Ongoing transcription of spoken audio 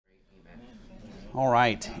All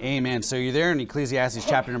right, amen. So you're there in Ecclesiastes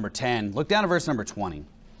chapter number 10. Look down at verse number 20.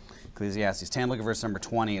 Ecclesiastes 10, look at verse number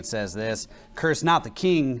 20. It says this, "Curse not the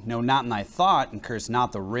king, no, not in thy thought, and curse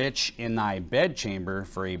not the rich in thy bedchamber,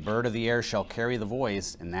 for a bird of the air shall carry the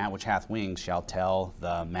voice, and that which hath wings shall tell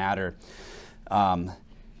the matter."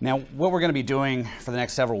 Now, what we're going to be doing for the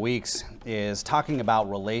next several weeks is talking about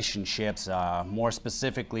relationships, more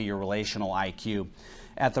specifically your relational IQ.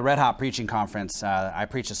 At the Red Hot Preaching Conference, I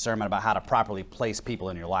preached a sermon about how to properly place people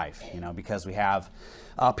in your life, because we have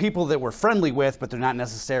people that we're friendly with, but they're not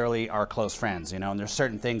necessarily our close friends, and there's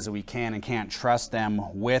certain things that we can and can't trust them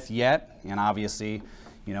with yet, and obviously,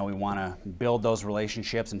 we want to build those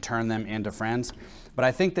relationships and turn them into friends. But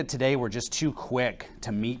I think that today we're just too quick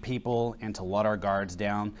to meet people and to let our guards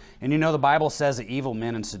down. And the Bible says that evil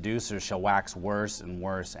men and seducers shall wax worse and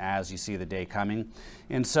worse as you see the day coming.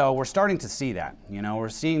 And so we're starting to see that. We're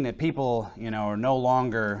seeing that people, are no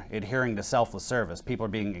longer adhering to selfless service. People are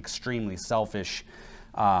being extremely selfish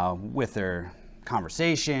with their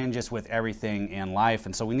conversation, just with everything in life.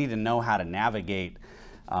 And so we need to know how to navigate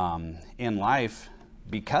in life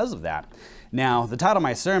because of that. Now, the title of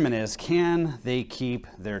my sermon is, Can They Keep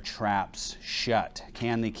Their Traps Shut?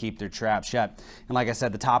 Can they keep their traps shut? And like I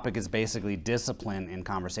said, the topic is basically discipline in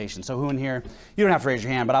conversation. So who in here, you don't have to raise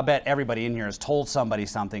your hand, but I'll bet everybody in here has told somebody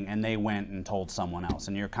something and they went and told someone else.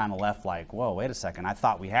 And you're kind of left like, whoa, wait a second. I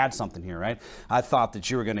thought we had something here, right? I thought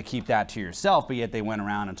that you were going to keep that to yourself, but yet they went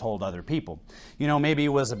around and told other people. Maybe it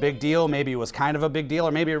was a big deal. Maybe it was kind of a big deal,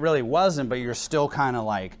 or maybe it really wasn't, but you're still kind of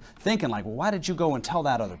like thinking like, well, why did you go and tell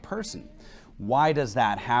that other person? Why does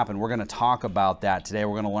that happen? We're going to talk about that today.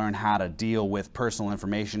 We're going to learn how to deal with personal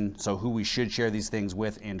information, so who we should share these things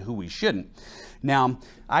with and who we shouldn't. Now,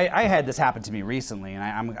 I had this happen to me recently, and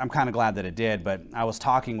I'm kind of glad that it did, but I was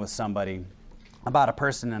talking with somebody about a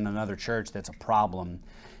person in another church that's a problem,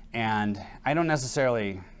 and I don't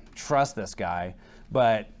necessarily trust this guy,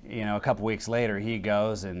 but a couple weeks later he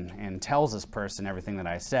goes and tells this person everything that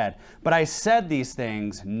I said. But I said these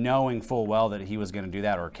things knowing full well that he was going to do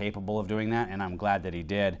that or capable of doing that, and I'm glad that he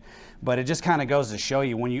did. But it just kind of goes to show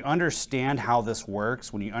you, when you understand how this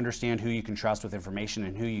works, when you understand who you can trust with information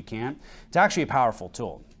and who you can't, it's actually a powerful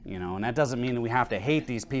tool. And that doesn't mean that we have to hate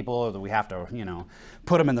these people or that we have to,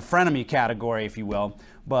 put them in the frenemy category, if you will.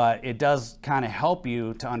 But it does kind of help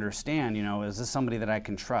you to understand, is this somebody that I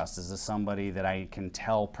can trust? Is this somebody that I can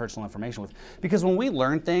tell personal information with? Because when we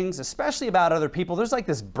learn things, especially about other people, there's like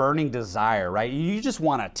this burning desire, right? You just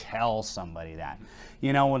want to tell somebody that.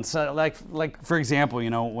 When like for example,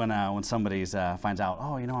 when somebody finds out,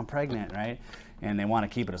 oh, I'm pregnant, right? And they want to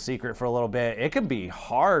keep it a secret for a little bit, it could be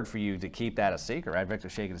hard for you to keep that a secret, right?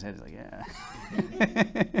 Victor's shaking his head, he's like, yeah.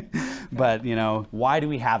 But, why do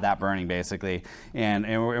we have that burning, basically? And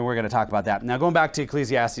we're going to talk about that. Now, going back to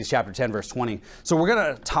Ecclesiastes chapter 10, verse 20. So we're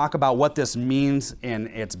going to talk about what this means in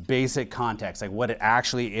its basic context, like what it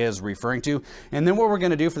actually is referring to. And then what we're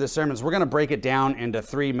going to do for this sermon is we're going to break it down into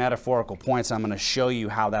 3 metaphorical points. I'm going to show you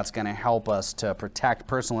how that's going to help us to protect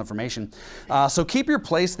personal information. So keep your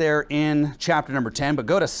place there in chapter number 10, but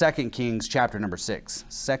go to 2 Kings chapter number 6.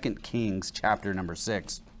 2 Kings chapter number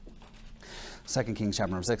 6. 2 Kings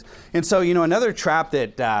chapter number 6. And so, another trap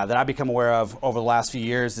that I've become aware of over the last few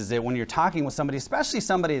years is that when you're talking with somebody, especially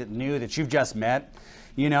somebody that new that you've just met,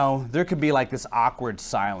 there could be like this awkward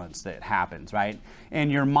silence that happens, right? And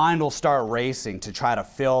your mind will start racing to try to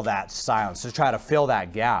fill that silence, to try to fill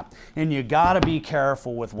that gap. And you got to be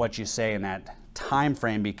careful with what you say in that time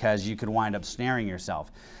frame, because you could wind up snaring yourself.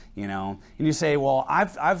 And you say, well,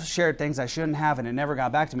 I've shared things I shouldn't have and it never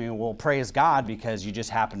got back to me. Well, praise God, because you just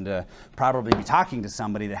happen to probably be talking to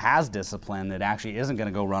somebody that has discipline that actually isn't going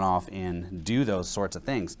to go run off and do those sorts of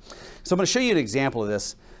things. So I'm going to show you an example of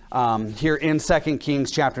this here in 2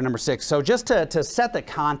 Kings chapter number 6. So just to set the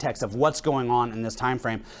context of what's going on in this time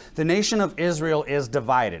frame, the nation of Israel is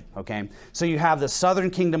divided, okay? So you have the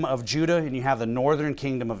southern kingdom of Judah and you have the northern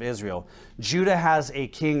kingdom of Israel. Judah has a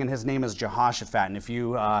king and his name is Jehoshaphat. And if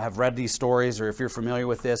you have read these stories or if you're familiar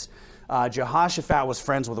with this, Jehoshaphat was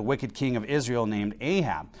friends with a wicked king of Israel named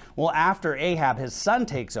Ahab. Well, after Ahab, his son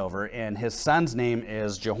takes over, and his son's name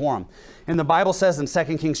is Jehoram. And the Bible says in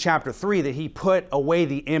 2 Kings chapter 3 that he put away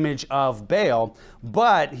the image of Baal,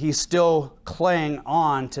 but he still clung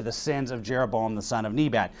on to the sins of Jeroboam, the son of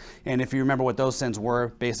Nebat. And if you remember what those sins were,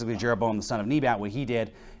 basically Jeroboam, the son of Nebat, what he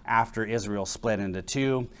did after Israel split into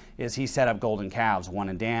two is he set up golden calves, one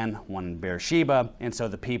in Dan, one in Beersheba. And so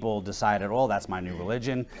the people decided, oh, that's my new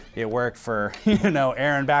religion. It worked for,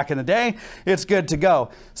 Aaron back in the day. It's good to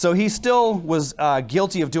go. So he still was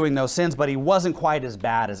guilty of doing those sins, but he wasn't quite as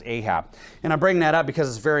bad as Ahab. And I bring that up because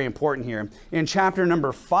it's very important here. In chapter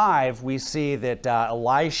number 5, we see that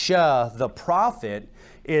Elisha, the prophet,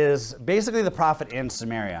 is basically the prophet in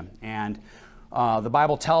Samaria. And the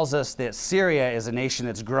Bible tells us that Syria is a nation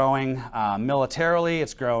that's growing militarily,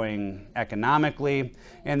 it's growing economically,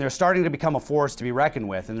 and they're starting to become a force to be reckoned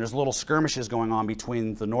with. And there's little skirmishes going on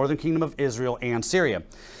between the northern kingdom of Israel and Syria.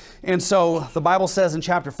 And so the Bible says in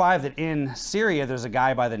chapter 5 that in Syria there's a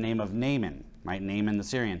guy by the name of Naaman, right? Naaman the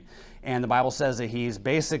Syrian. And the Bible says that he's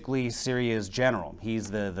basically Syria's general. He's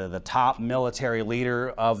the top military leader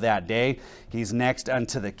of that day. He's next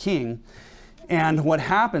unto the king. And what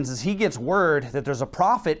happens is he gets word that there's a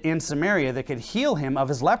prophet in Samaria that could heal him of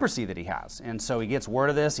his leprosy that he has. And so he gets word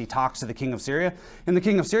of this. He talks to the king of Syria. And the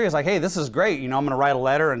king of Syria is like, hey, this is great. I'm going to write a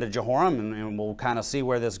letter into Jehoram and we'll kind of see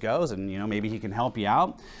where this goes. And, maybe he can help you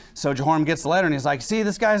out. So Jehoram gets the letter and he's like, see,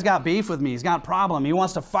 this guy's got beef with me. He's got a problem. He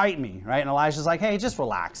wants to fight me, right? And Elisha's like, hey, just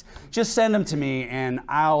relax. Just send him to me and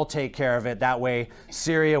I'll take care of it. That way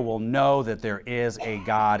Syria will know that there is a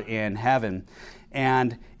God in heaven.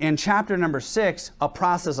 And in chapter number 6, a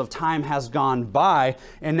process of time has gone by,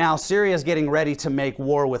 and now Syria is getting ready to make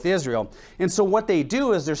war with Israel. And so what they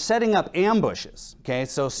do is they're setting up ambushes. Okay,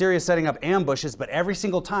 so Syria is setting up ambushes, but every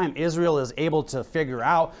single time Israel is able to figure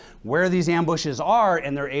out where these ambushes are,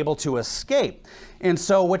 and they're able to escape. And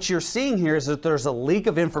so what you're seeing here is that there's a leak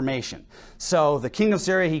of information. So the king of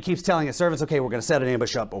Syria, he keeps telling his servants, okay, we're going to set an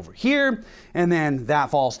ambush up over here, and then that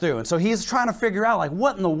falls through. And so he's trying to figure out, like,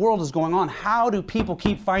 what in the world is going on? How do people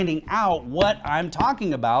keep finding out what I'm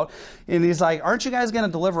talking about? And he's like, aren't you guys going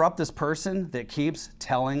to deliver up this person that keeps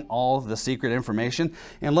telling all the secret information?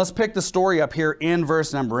 And let's pick the story up here in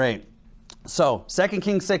verse number 8. So 2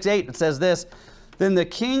 Kings 6:8, it says this, then the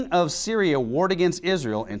king of Syria warred against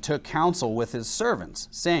Israel and took counsel with his servants,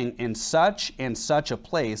 saying, in such and such a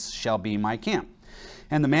place shall be my camp.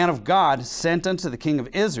 And the man of God sent unto the king of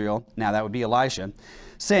Israel, now that would be Elisha,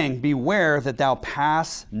 saying, beware that thou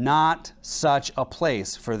pass not such a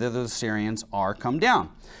place, for thither the Syrians are come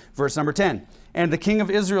down. Verse number 10, and the king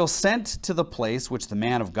of Israel sent to the place which the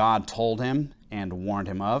man of God told him and warned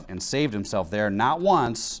him of, and saved himself there, not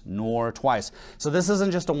once nor twice. So this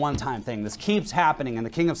isn't just a one-time thing. This keeps happening, and the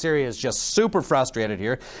king of Syria is just super frustrated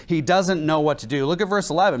here. He doesn't know what to do. Look at verse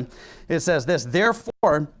 11. It says this,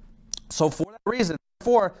 therefore, so for that reason,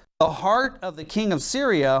 therefore, the heart of the king of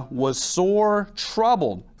Syria was sore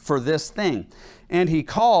troubled for this thing. And he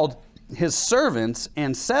called his servants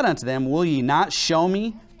and said unto them, will ye not show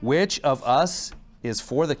me which of us is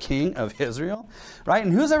for the king of Israel, right?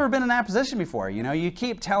 And who's ever been in that position before? You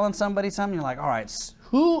keep telling somebody something, you're like, all right,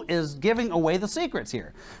 who is giving away the secrets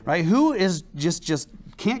here, right? Who is just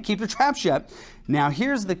can't keep the trap shut? Now,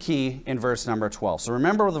 here's the key in verse number 12. So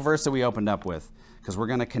remember the verse that we opened up with, because we're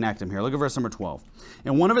going to connect them here. Look at verse number 12.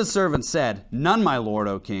 And one of his servants said, none, my lord,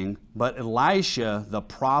 O king, but Elisha, the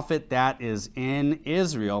prophet that is in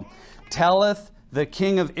Israel, telleth the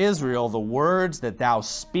king of Israel the words that thou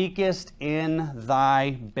speakest in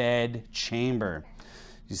thy bed chamber.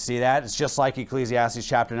 You see that? It's just like Ecclesiastes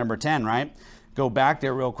chapter number 10, right? Go back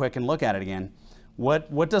there real quick and look at it again.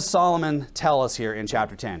 What does Solomon tell us here in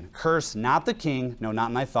chapter 10? Curse not the king, no, not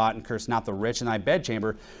in thy thought, and curse not the rich in thy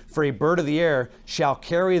bedchamber, for a bird of the air shall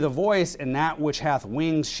carry the voice, and that which hath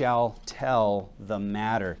wings shall tell the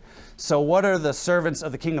matter. So what are the servants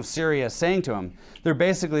of the king of Syria saying to him? They're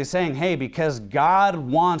basically saying, hey, because God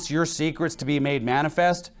wants your secrets to be made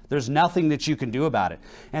manifest, there's nothing that you can do about it.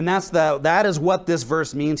 And that is what this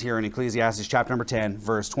verse means here in Ecclesiastes chapter number 10,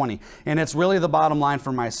 verse 20. And it's really the bottom line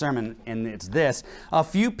for my sermon, and it's this. A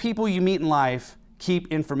few people you meet in life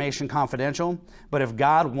keep information confidential, but if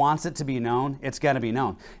God wants it to be known, it's going to be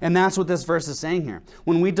known. And that's what this verse is saying here.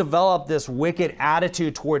 When we develop this wicked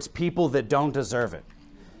attitude towards people that don't deserve it,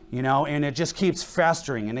 and it just keeps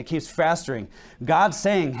festering and it keeps festering, God's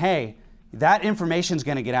saying, hey, that information's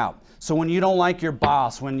going to get out. So when you don't like your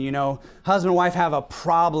boss, when, husband and wife have a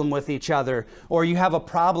problem with each other, or you have a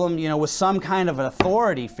problem, with some kind of an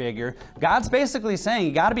authority figure, God's basically saying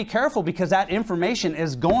you got to be careful because that information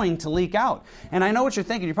is going to leak out. And I know what you're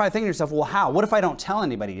thinking. You're probably thinking to yourself, well, how? What if I don't tell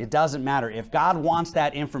anybody? It doesn't matter. If God wants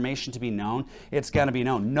that information to be known, it's going to be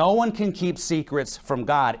known. No one can keep secrets from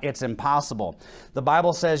God. It's impossible. The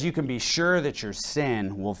Bible says you can be sure that your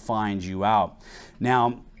sin will find you out.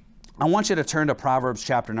 Now, I want you to turn to Proverbs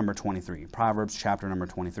chapter number 23. Proverbs chapter number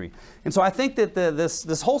 23. And so I think that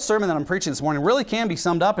this whole sermon that I'm preaching this morning really can be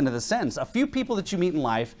summed up into this sentence. A few people that you meet in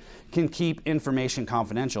life can keep information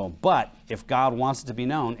confidential, but if God wants it to be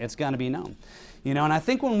known, it's going to be known. You know, and I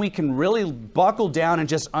think when we can really buckle down and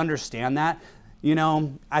just understand that, you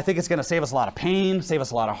know, I think it's going to save us a lot of pain, save us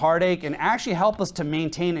a lot of heartache, and actually help us to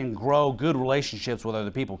maintain and grow good relationships with other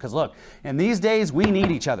people. Because look, in these days, we need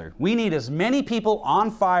each other. We need as many people on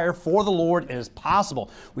fire for the Lord as possible.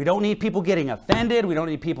 We don't need people getting offended. We don't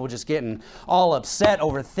need people just getting all upset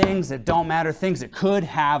over things that don't matter, things that could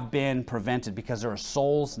have been prevented, because there are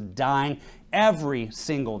souls dying every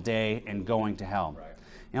single day and going to hell. Right.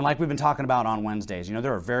 And like we've been talking about on Wednesdays, you know,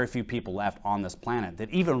 there are very few people left on this planet that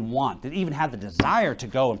even have the desire to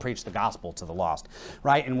go and preach the gospel to the lost,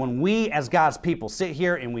 right? And when we as God's people sit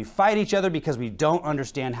here and we fight each other because we don't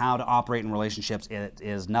understand how to operate in relationships, it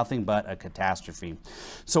is nothing but a catastrophe.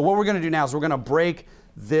 So what we're going to do now is we're going to break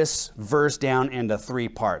this verse down into 3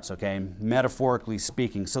 parts, okay, metaphorically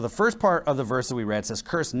speaking. So the first part of the verse that we read says,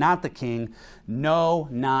 curse not the king, no,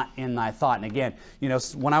 not in thy thought. And again, you know,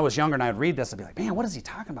 when I was younger and I'd read this, I'd be like, man, what is he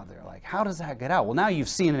talking about there? Like, how does that get out? Well, now you've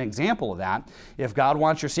seen an example of that. If God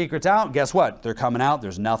wants your secrets out, guess what? They're coming out.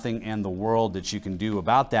 There's nothing in the world that you can do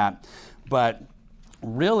about that. But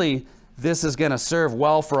really, this is going to serve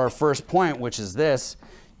well for our first point, which is this: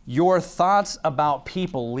 your thoughts about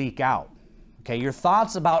people leak out. Okay, your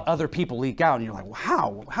thoughts about other people leak out, and you're like,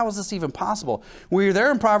 wow, how is this even possible? Well, you're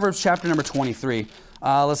there in Proverbs chapter number 23.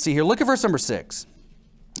 Let's see here. Look at verse number 6.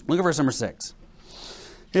 Look at verse number 6.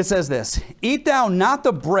 It says this: eat thou not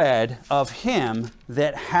the bread of him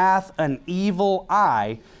that hath an evil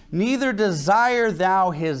eye, neither desire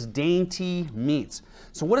thou his dainty meats.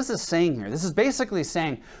 So what is this saying here? This is basically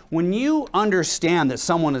saying, when you understand that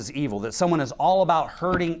someone is evil, that someone is all about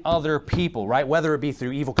hurting other people, right? Whether it be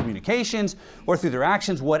through evil communications or through their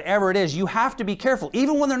actions, whatever it is, you have to be careful,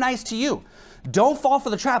 even when they're nice to you. Don't fall for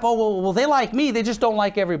the trap. Oh, well, they like me, they just don't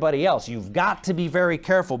like everybody else. You've got to be very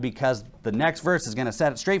careful, because the next verse is going to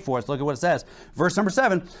set it straight for us. Look at what it says. Verse number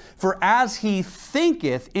 7, for as he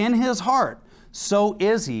thinketh in his heart, so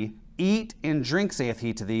is he. Eat and drink, saith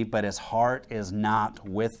he to thee, but his heart is not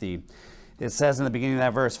with thee. It says in the beginning of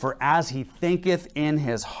that verse, for as he thinketh in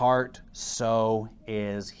his heart, so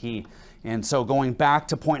is he. And so going back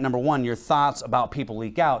to point number 1, your thoughts about people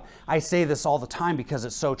leak out. I say this all the time because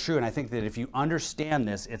it's so true. And I think that if you understand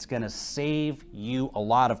this, it's going to save you a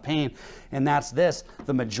lot of pain. And that's this: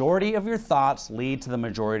 the majority of your thoughts lead to the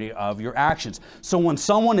majority of your actions. So when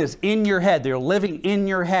someone is in your head, they're living in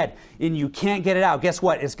your head, and you can't get it out, guess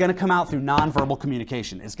what? It's going to come out through nonverbal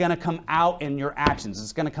communication. It's going to come out in your actions.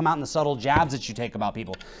 It's going to come out in the subtle jabs that you take about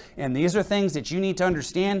people. And these are things that you need to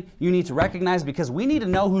understand, you need to recognize, because we need to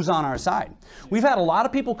know who's on our side. We've had a lot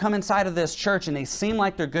of people come inside of this church and they seem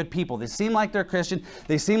like they're good people. They seem like they're Christian.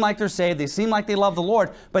 They seem like they're saved. They seem like they love the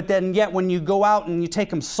Lord. But then yet when you go out and you take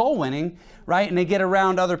them soul winning, right, and they get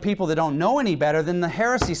around other people that don't know any better, then the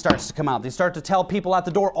heresy starts to come out. They start to tell people at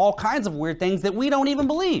the door all kinds of weird things that we don't even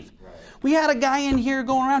believe. Right. We had a guy in here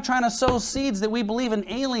going around trying to sow seeds that we believe in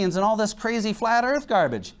aliens and all this crazy flat earth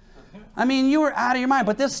garbage. I mean, you were out of your mind,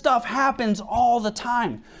 but this stuff happens all the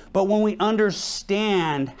time. But when we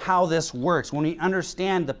understand how this works, when we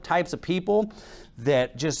understand the types of people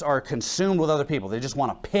that just are consumed with other people, they just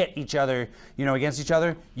want to pit each other, you know, against each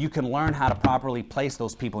other, you can learn how to properly place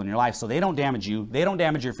those people in your life so they don't damage you, they don't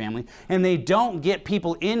damage your family, and they don't get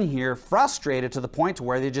people in here frustrated to the point to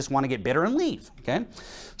where they just want to get bitter and leave, okay?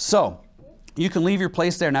 So you can leave your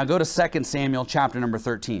place there. Now go to 2 Samuel chapter number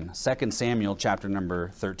 13. 2 Samuel chapter number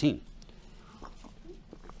 13.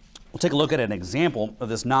 We'll take a look at an example of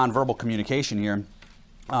this nonverbal communication here.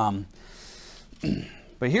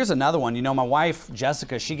 But here's another one. You know, my wife,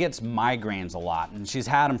 Jessica, she gets migraines a lot, and she's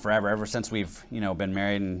had them forever, ever since we've, you know, been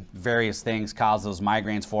married, and various things cause those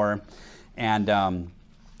migraines for her. And,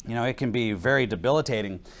 you know, it can be very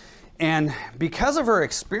debilitating. And because of her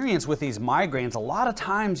experience with these migraines, a lot of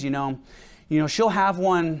times, you know, she'll have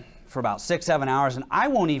one for about 6-7 hours, and I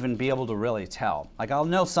won't even be able to really tell. Like, I'll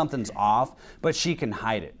know something's off, but she can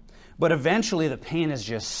hide it. But eventually the pain is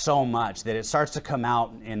just so much that it starts to come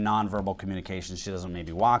out in nonverbal communication. She doesn't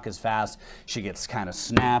maybe walk as fast. She gets kind of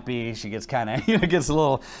snappy. She gets kind of, gets a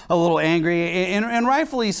little angry, and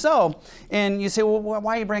rightfully so. And you say, well,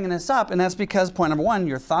 why are you bringing this up? And that's because, point number 1,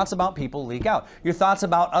 your thoughts about people leak out. Your thoughts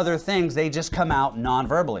about other things, they just come out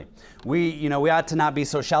nonverbally. We ought to not be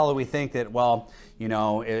so shallow we think that, well, you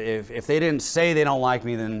know, if they didn't say they don't like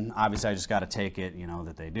me, then obviously I just got to take it, you know,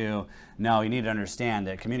 that they do. No, you need to understand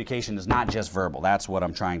that communication is not just verbal. That's what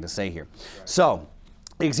I'm trying to say here. Right. So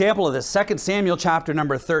example of this, 2 Samuel chapter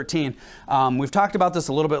number 13. We've talked about this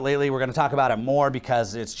a little bit lately. We're going to talk about it more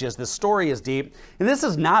because it's just, the story is deep. And this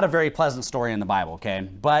is not a very pleasant story in the Bible, okay?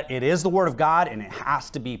 But it is the Word of God and it has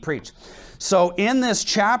to be preached. So in this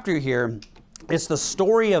chapter here, it's the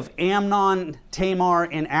story of Amnon, Tamar,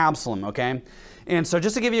 and Absalom, okay? And so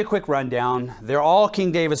just to give you a quick rundown, they're all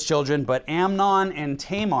King David's children, but Amnon and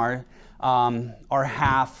Tamar are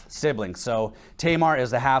half siblings. So Tamar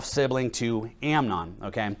is the half sibling to Amnon,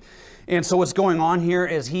 okay? And so what's going on here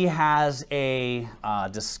is he has a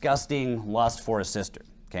disgusting lust for his sister,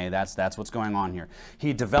 okay? That's what's going on here.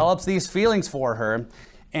 He develops these feelings for her,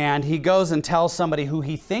 and he goes and tells somebody who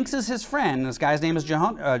he thinks is his friend. This guy's name is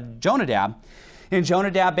Jonadab. And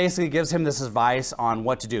Jonadab basically gives him this advice on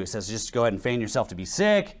what to do. He says, just go ahead and feign yourself to be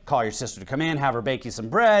sick, call your sister to come in, have her bake you some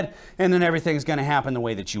bread, and then everything's going to happen the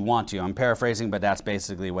way that you want to. I'm paraphrasing, but that's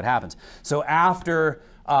basically what happens. So after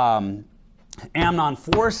Amnon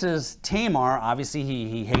forces Tamar, obviously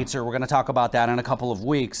he hates her. We're going to talk about that in a couple of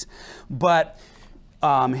weeks. But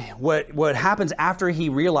what happens after he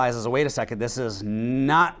realizes, oh, wait a second, this is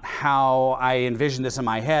not how I envisioned this in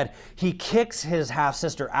my head. He kicks his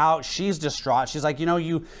half-sister out. She's distraught. She's like, you know,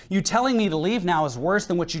 you telling me to leave now is worse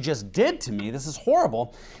than what you just did to me. This is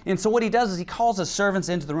horrible. And so what he does is he calls his servants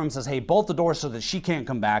into the room and says, hey, bolt the door so that she can't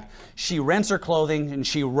come back. She rents her clothing and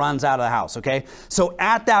she runs out of the house, okay? So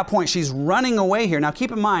at that point, she's running away here. Now,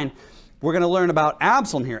 keep in mind, we're going to learn about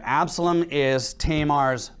Absalom here. Absalom is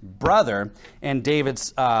Tamar's brother and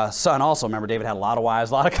David's son also. Remember, David had a lot of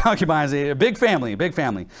wives, a lot of concubines, a big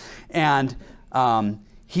family, And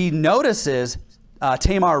he notices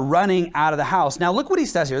Tamar running out of the house. Now, look what he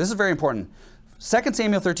says here. This is very important. 2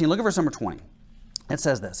 Samuel 13, look at verse number 20. It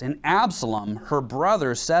says this, and Absalom, her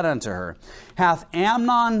brother, said unto her, hath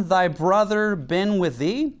Amnon thy brother been with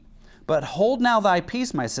thee? But hold now thy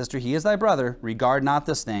peace, my sister, he is thy brother. Regard not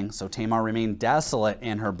this thing. So Tamar remained desolate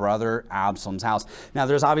in her brother Absalom's house. Now,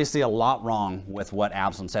 there's obviously a lot wrong with what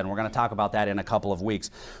Absalom said, and we're going to talk about that in a couple of weeks.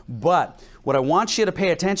 But what I want you to pay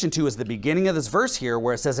attention to is the beginning of this verse here,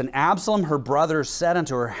 where it says, and Absalom, her brother, said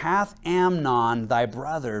unto her, hath Amnon thy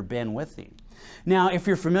brother been with thee? Now, if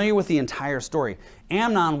you're familiar with the entire story,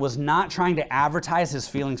 Amnon was not trying to advertise his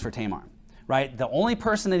feelings for Tamar. Right? The only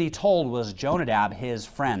person that he told was Jonadab, his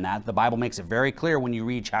friend. That the Bible makes it very clear when you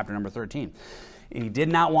read chapter number 13. He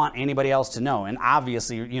did not want anybody else to know, and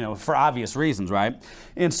obviously, you know, for obvious reasons, right?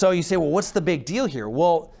 And so you say, well, what's the big deal here?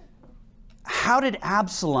 Well, how did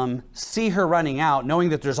Absalom see her running out, knowing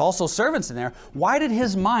that there's also servants in there? Why did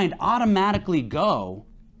his mind automatically go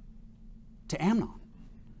to Amnon?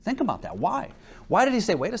 Think about that. Why? Why did he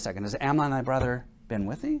say, wait a second, has Amnon thy brother been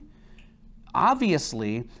with thee?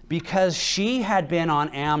 Obviously, because she had been on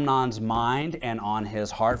Amnon's mind and on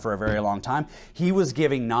his heart for a very long time, he was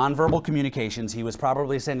giving nonverbal communications. He was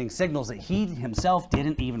probably sending signals that he himself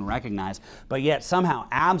didn't even recognize, but yet somehow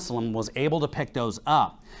Absalom was able to pick those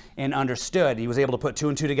up and understood. He was able to put two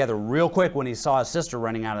and two together real quick when he saw his sister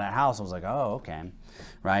running out of that house. I was like, oh, okay,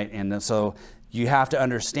 right? And so you have to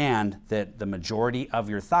understand that the majority of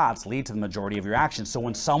your thoughts lead to the majority of your actions. So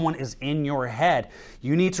when someone is in your head,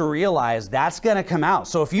 you need to realize that's going to come out.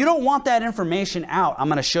 So if you don't want that information out, I'm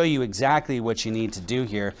going to show you exactly what you need to do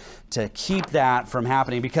here to keep that from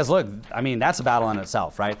happening. Because look, I mean, that's a battle in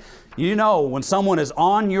itself, right? You know, when someone is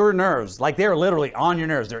on your nerves, like they're literally on your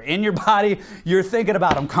nerves, they're in your body, you're thinking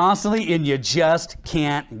about them constantly and you just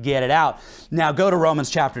can't get it out. Now go to Romans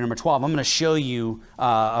chapter number 12. I'm going to show you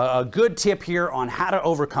a good tip here on how to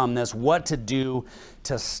overcome this, what to do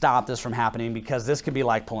to stop this from happening, because this could be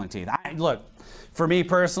like pulling teeth. Look, for me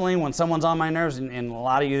personally, when someone's on my nerves, and a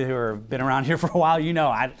lot of you who have been around here for a while, you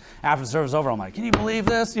know, after the service is over, I'm like, can you believe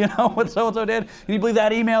this? You know, what so-and-so did? Can you believe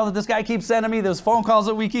that email that this guy keeps sending me? Those phone calls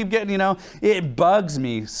that we keep getting, you know, it bugs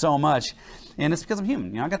me so much. And it's because I'm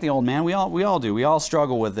human. You know, I got the old man. We all do. We all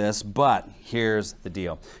struggle with this. But here's the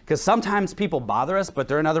deal. Because sometimes people bother us, but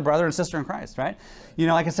they're another brother and sister in Christ, right? You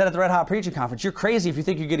know, like I said at the Red Hot Preaching Conference, you're crazy if you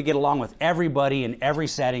think you're going to get along with everybody in every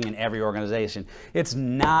setting and every organization. It's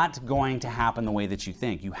not going to happen the way that you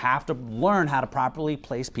think. You have to learn how to properly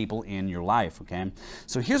place people in your life, okay?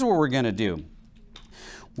 So here's what we're going to do.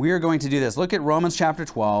 We are going to do this. Look at Romans chapter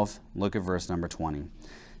 12. Look at verse number 20. It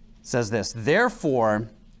says this, therefore,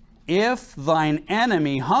 if thine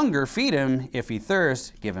enemy hunger, feed him. If he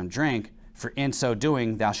thirst, give him drink. For in so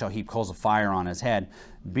doing, thou shalt heap coals of fire on his head.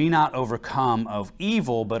 Be not overcome of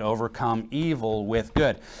evil, but overcome evil with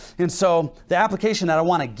good. And so the application that I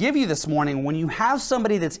want to give you this morning, when you have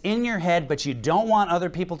somebody that's in your head, but you don't want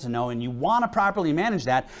other people to know, and you want to properly manage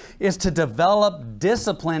that, is to develop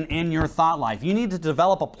discipline in your thought life. You need to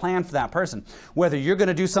develop a plan for that person. Whether you're going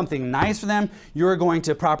to do something nice for them, you're going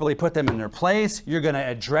to properly put them in their place, you're going to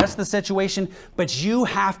address the situation, but you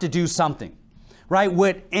have to do something, right?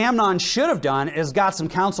 What Amnon should have done is got some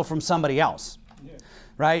counsel from somebody else.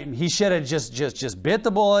 Right? He should have just bit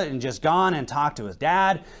the bullet and just gone and talked to his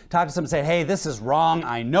dad, talked to someone and say, hey, this is wrong.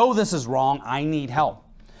 I know this is wrong. I need help.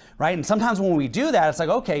 Right? And sometimes when we do that, it's like,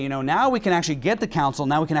 okay, you know, now we can actually get the counsel.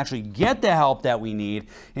 Now we can actually get the help that we need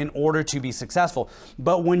in order to be successful.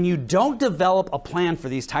 But when you don't develop a plan for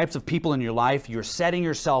these types of people in your life, you're setting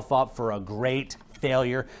yourself up for a great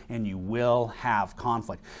failure, and you will have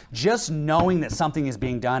conflict. Just knowing that something is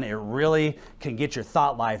being done, it really can get your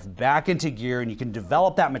thought life back into gear, and you can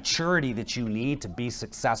develop that maturity that you need to be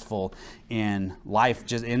successful in life.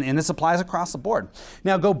 And this applies across the board.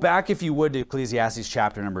 Now go back, if you would, to Ecclesiastes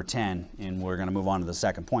chapter number 10, and we're going to move on to the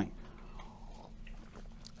second point.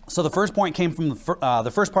 So the first point came from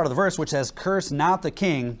the first part of the verse, which says, curse not the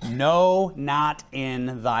king, no, not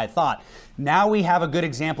in thy thought. Now we have a good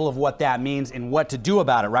example of what that means and what to do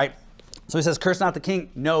about it, right? So he says, curse not the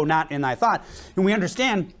king, no, not in thy thought. And we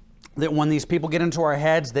understand that when these people get into our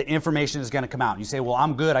heads, the information is going to come out. You say, well,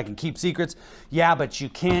 I'm good, I can keep secrets. Yeah, but you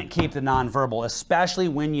can't keep the nonverbal, especially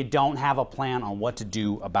when you don't have a plan on what to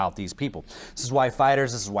do about these people. This is why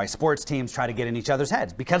fighters, this is why sports teams try to get in each other's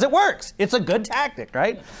heads, because it works. It's a good tactic,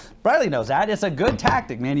 right? Bradley knows that. It's a good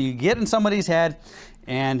tactic, man. You get in somebody's head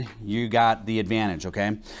and you got the advantage,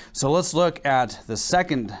 okay? So let's look at the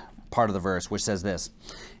second part of the verse, which says this,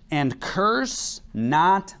 and curse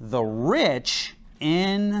not the rich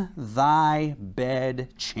in thy bed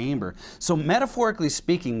chamber. So metaphorically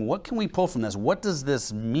speaking, what can we pull from this? What does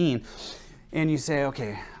this mean? And you say,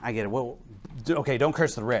 okay, I get it. Well, okay, don't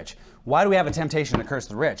curse the rich. Why do we have a temptation to curse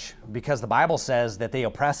the rich? Because the Bible says that they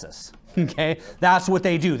oppress us. Okay, that's what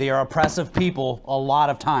they do. They are oppressive people a lot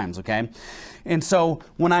of times, okay? And so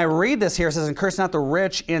when I read this here, it says, and curse not the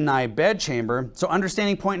rich in thy bedchamber. So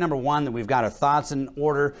understanding point number one, that we've got our thoughts in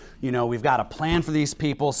order, you know, we've got a plan for these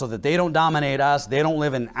people so that they don't dominate us, they don't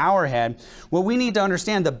live in our head. Well, we need to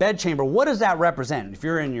understand the bedchamber. What does that represent? If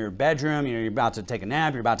you're in your bedroom, you know, you're about to take a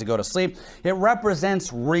nap, you're about to go to sleep, it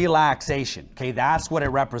represents relaxation, okay? That's what it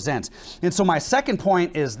represents. And so my second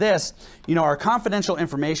point is this, you know, our confidential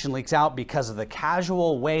information leaks out because of the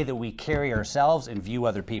casual way that we carry ourselves and view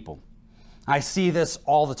other people. I see this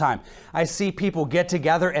all the time. I see people get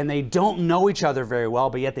together and they don't know each other very well,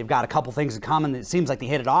 but yet they've got a couple things in common. It seems like they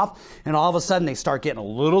hit it off, and all of a sudden they start getting a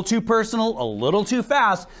little too personal, a little too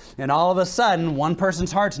fast, and all of a sudden one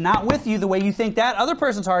person's heart's not with you the way you think that other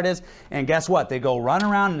person's heart is, and guess what? They go run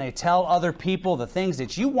around and they tell other people the things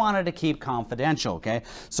that you wanted to keep confidential, okay?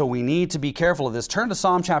 So we need to be careful of this. Turn to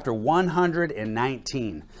Psalm chapter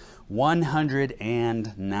 119.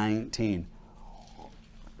 119.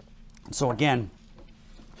 So again,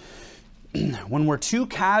 when we're too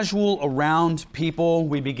casual around people,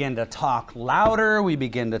 we begin to talk louder, we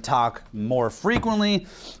begin to talk more frequently,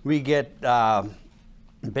 we get,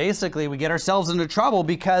 basically, we get ourselves into trouble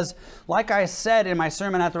because, like I said in my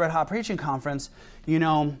sermon at the Red Hot Preaching Conference, you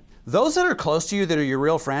know, those that are close to you, that are your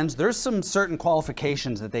real friends, there's some certain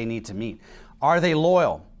qualifications that they need to meet. Are they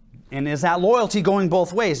loyal? And is that loyalty going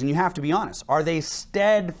both ways? And you have to be honest. Are they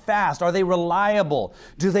steadfast? Are they reliable?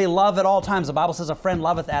 Do they love at all times? The Bible says a friend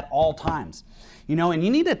loveth at all times. You know, and you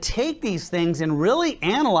need to take these things and really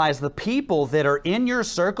analyze the people that are in your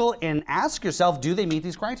circle and ask yourself, do they meet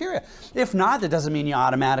these criteria? If not, that doesn't mean you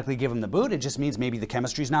automatically give them the boot. It just means maybe the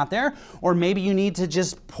chemistry's not there, or maybe you need to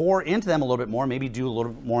just pour into them a little bit more, maybe do a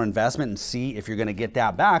little bit more investment and see if you're going to get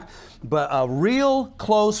that back. But a real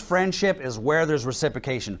close friendship is where there's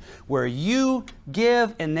reciprocation, where you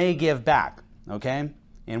give and they give back, okay?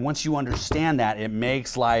 And once you understand that, it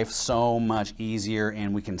makes life so much easier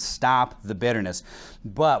and we can stop the bitterness.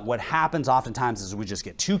 But what happens oftentimes is we just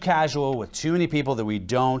get too casual with too many people that we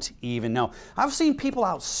don't even know. I've seen people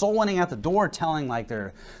out soul winning at the door telling like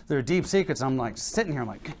their deep secrets. I'm like sitting here, I'm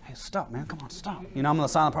like, hey, stop, man, come on, stop. You know, I'm in the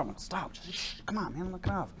silent part, I'm like, stop, just shh, come on, man, look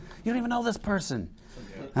it off. You don't even know this person.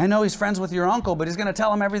 I know he's friends with your uncle, but he's going to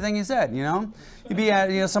tell him everything he said, you know? You'd be at,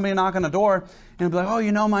 you know, somebody knock on the door and be like, oh,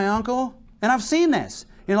 you know my uncle? And I've seen this.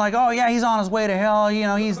 You're like, oh yeah, he's on his way to hell, you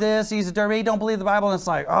know, he's this, he's a derby, he don't believe the Bible. And it's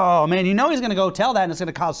like, oh man, you know he's going to go tell that and it's going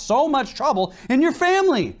to cause so much trouble in your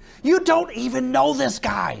family. You don't even know this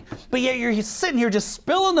guy, but yet you're sitting here just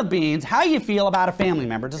spilling the beans, how you feel about a family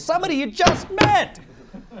member to somebody you just met.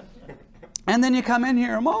 And then you come in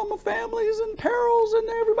here, oh, my family's in perils and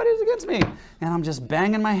everybody's against me. And I'm just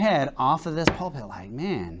banging my head off of this pulpit like,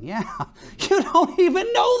 man, yeah, you don't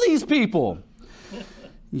even know these people.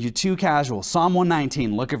 You're too casual. Psalm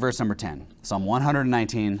 119, look at verse number 10. Psalm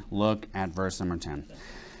 119, look at verse number 10. It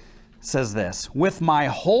says this, with my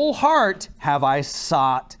whole heart have I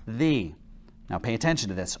sought thee. Now pay attention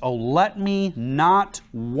to this. Oh, let me not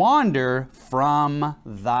wander from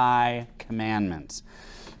thy commandments.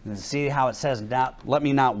 See how it says, let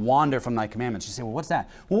me not wander from thy commandments. You say, well, what's that?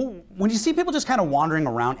 Well, when you see people just kind of wandering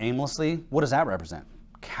around aimlessly, what does that represent?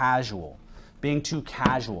 Casual. Being too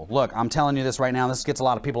casual. Look, I'm telling you this right now. This gets a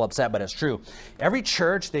lot of people upset, but it's true. Every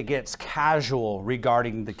church that gets casual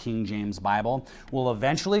regarding the King James Bible will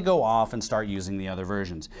eventually go off and start using the other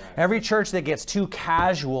versions. Every church that gets too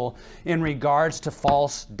casual in regards to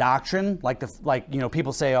false doctrine, like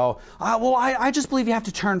people say, I just believe you have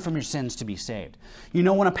to turn from your sins to be saved. You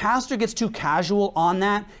know, when a pastor gets too casual on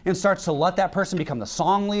that and starts to let that person become the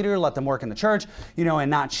song leader, let them work in the church,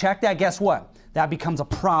 and not check that, guess what? That becomes a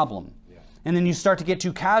problem. And then you start to get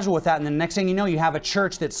too casual with that, and the next thing you know, you have a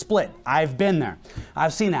church that's split. I've been there.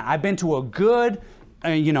 I've seen that. I've been to a good,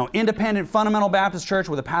 independent, fundamental Baptist church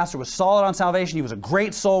where the pastor was solid on salvation. He was a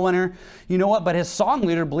great soul winner. You know what? But his song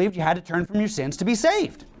leader believed you had to turn from your sins to be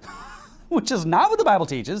saved, which is not what the Bible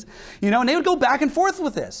teaches. And they would go back and forth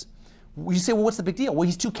with this. You say, well, what's the big deal? Well,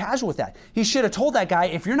 he's too casual with that. He should have told that guy,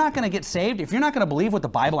 if you're not going to get saved, if you're not going to believe what the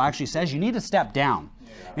Bible actually says, you need to step down.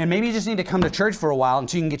 And maybe you just need to come to church for a while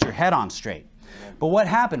until you can get your head on straight. But what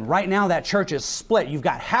happened? Right now that church is split. You've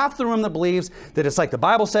got half the room that believes that it's like the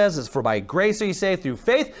Bible says, it's for by grace are you saved through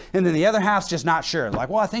faith, and then the other half's just not sure. Like,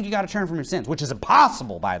 well, I think you got to turn from your sins, which is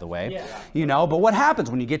impossible, by the way. But what happens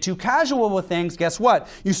when you get too casual with things? Guess what?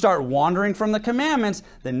 You start wandering from the commandments.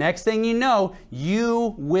 The next thing you know,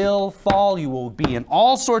 you will fall. You will be in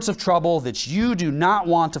all sorts of trouble that you do not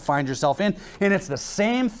want to find yourself in. And it's the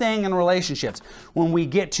same thing in relationships. When we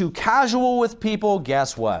get too casual with people,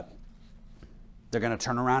 guess what? They're going to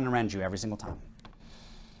turn around and rend you every single time.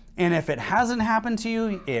 And if it hasn't happened to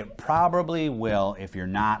you, it probably will. If you're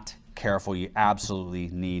not careful, you absolutely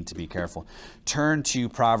need to be careful. Turn to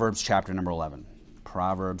Proverbs chapter number 11.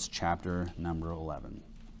 Proverbs chapter number 11.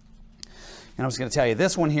 And I was going to tell you,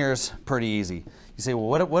 this one here is pretty easy. You say,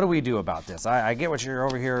 well, what do we do about this? I get what you're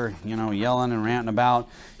over here, yelling and ranting about,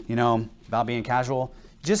 about being casual.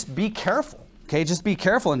 Just be careful. Okay, just be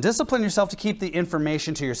careful and discipline yourself to keep the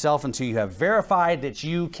information to yourself until you have verified that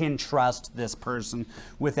you can trust this person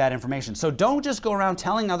with that information. So don't just go around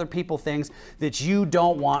telling other people things that you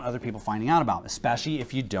don't want other people finding out about, especially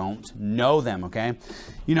if you don't know them, okay?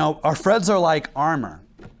 Our friends are like armor,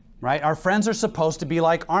 right? Our friends are supposed to be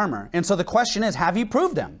like armor. And so the question is, have you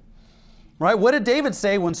proved them? Right? What did David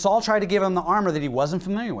say when Saul tried to give him the armor that he wasn't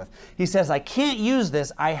familiar with? He says, I can't use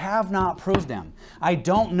this. I have not proved them. I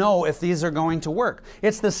don't know if these are going to work.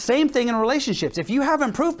 It's the same thing in relationships. If you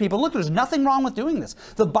haven't proved people, look, there's nothing wrong with doing this.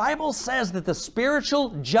 The Bible says that the spiritual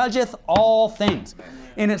judgeth all things.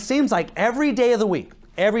 And it seems like every day of the week,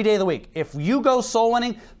 if you go soul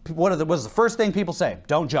winning, what's the first thing people say?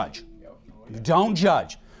 Don't judge. Don't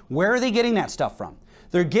judge. Where are they getting that stuff from?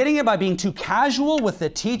 They're getting it by being too casual with the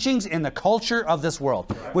teachings and the culture of this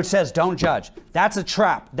world, which says don't judge. That's a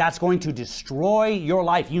trap. That's going to destroy your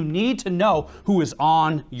life. You need to know who is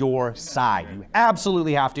on your side. You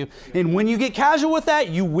absolutely have to. And when you get casual with that,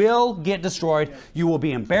 you will get destroyed. You will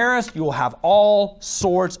be embarrassed. You will have all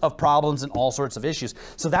sorts of problems and all sorts of issues.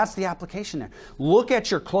 So that's the application there. Look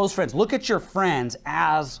at your close friends. Look at your friends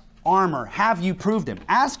as armor. Have you proved them?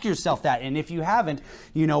 Ask yourself that. And if you haven't,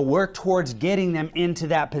 work towards getting them into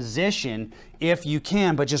that position if you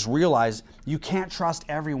can, but just realize you can't trust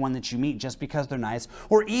everyone that you meet just because they're nice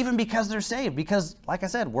or even because they're saved. Because like I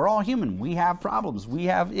said, we're all human. We have problems. We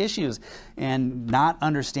have issues. And not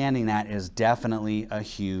understanding that is definitely a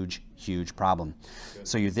huge, huge problem.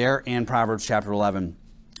 So you're there in Proverbs chapter 11.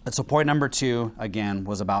 So point number 2, again,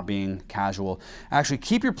 was about being casual. Actually,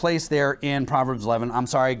 keep your place there in Proverbs 11. I'm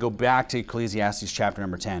sorry, go back to Ecclesiastes chapter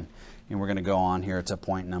number 10. And we're going to go on here to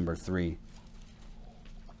point number 3.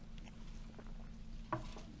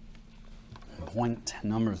 Point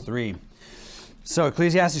number 3. So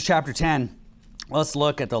Ecclesiastes chapter 10, let's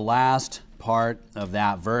look at the last part of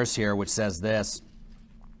that verse here, which says this.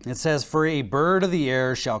 It says, for a bird of the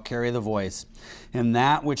air shall carry the voice, and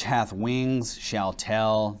that which hath wings shall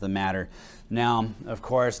tell the matter. Now, of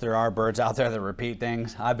course, there are birds out there that repeat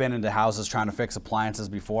things. I've been into houses trying to fix appliances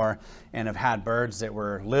before and have had birds that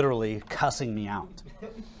were literally cussing me out.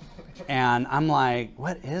 And I'm like,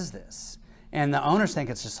 what is this? And the owners think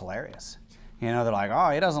it's just hilarious. You know, they're like,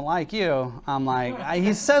 oh, he doesn't like you. I'm like,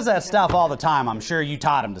 he says that stuff all the time. I'm sure you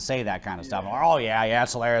taught him to say that kind of stuff. Like, oh, yeah,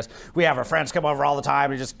 it's hilarious. We have our friends come over all the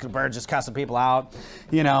time. Birds just cussing people out,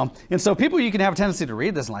 you know. And so people, you can have a tendency to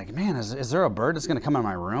read this and like, man, is there a bird that's going to come in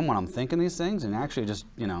my room when I'm thinking these things and actually just,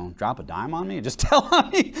 you know, drop a dime on me, just tell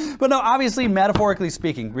on me? But no, obviously, metaphorically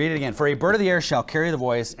speaking, read it again. For a bird of the air shall carry the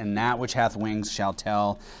voice, and that which hath wings shall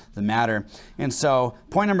tell the matter. And so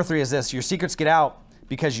point number 3 is this: your secrets get out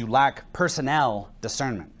because you lack personnel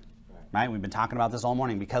discernment, right? We've been talking about this all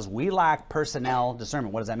morning. Because we lack personnel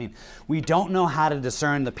discernment. What does that mean? We don't know how to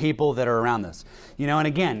discern the people that are around us. You know, and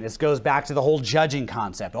again, this goes back to the whole judging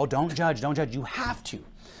concept. Oh, don't judge, don't judge. You have to,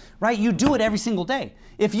 right? You do it every single day.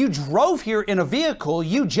 If you drove here in a vehicle,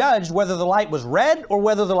 you judged whether the light was red or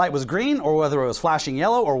whether the light was green or whether it was flashing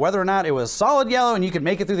yellow or whether or not it was solid yellow and you could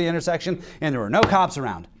make it through the intersection and there were no cops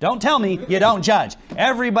around. Don't tell me you don't judge.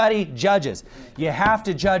 Everybody judges. You have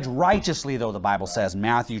to judge righteously, though, the Bible says,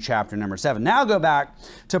 Matthew chapter number 7. Now go back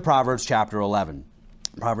to Proverbs chapter 11.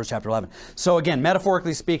 Proverbs chapter 11. So again,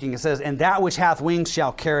 metaphorically speaking, it says, and that which hath wings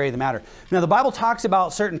shall carry the matter. Now the Bible talks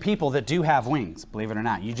about certain people that do have wings, believe it or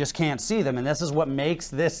not. You just can't see them, and this is what makes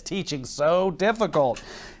this teaching so difficult.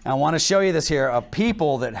 And I want to show you this here, of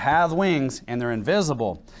people that have wings and they're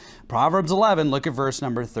invisible. Proverbs 11, look at verse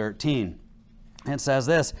number 13. It says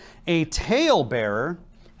this: a talebearer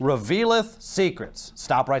revealeth secrets.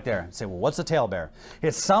 Stop right there and say, well, what's a talebearer?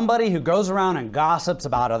 It's somebody who goes around and gossips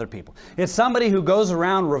about other people. It's somebody who goes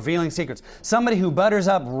around revealing secrets. Somebody who butters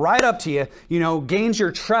up right up to you, you know, gains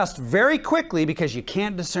your trust very quickly because you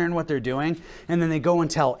can't discern what they're doing, and then they go and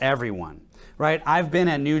tell everyone, right? I've been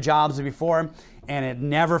at new jobs before, and it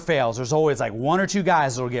never fails. There's always like 1 or 2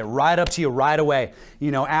 guys that will get right up to you right away, you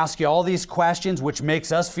know, ask you all these questions, which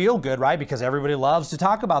makes us feel good, right? Because everybody loves to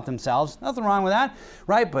talk about themselves. Nothing wrong with that,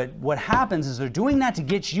 right? But what happens is they're doing that to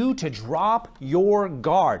get you to drop your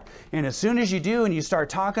guard. And as soon as you do and you start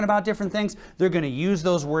talking about different things, they're going to use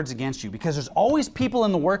those words against you, because there's always people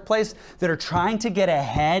in the workplace that are trying to get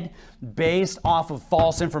ahead based off of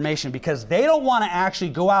false information, because they don't want to actually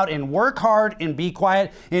go out and work hard and be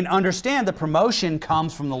quiet and understand the promotion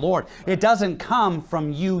comes from the Lord. It doesn't come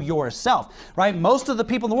from you yourself, right? Most of the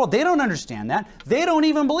people in the world, they don't understand that. They don't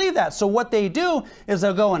even believe that. So what they do is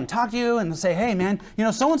they'll go and talk to you and say, hey man, you know,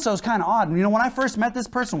 so-and-so is kind of odd. You know, when I first met this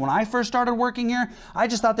person, when I first started working here, I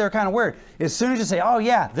just thought they were kind of weird. As soon as you say, oh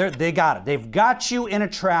yeah, they got it. They've got you in a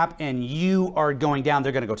trap and you are going down.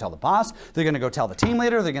 They're going to go tell the boss. They're going to go tell the team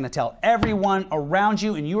leader. They're going to tell everyone around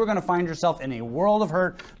you, and you are going to find yourself in a world of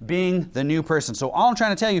hurt being the new person. So all I'm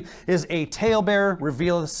trying to tell you is a talebearer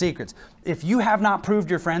revealeth secrets. If you have not proved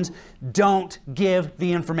your friends, don't give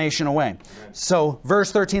the information away. So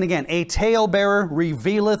verse 13 again, a talebearer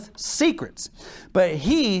revealeth secrets, but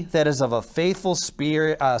he that is of a faithful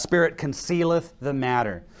spirit concealeth the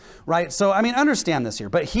matter. Right? So, I mean, understand this here.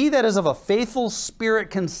 But he that is of a faithful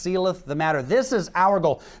spirit concealeth the matter. This is our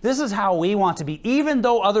goal. This is how we want to be. Even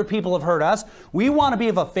though other people have hurt us, we want to be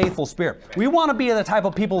of a faithful spirit. We want to be the type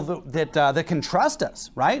of people that can trust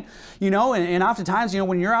us, right? You know, and oftentimes, you know,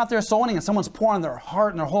 when you're out there soul winning and someone's pouring their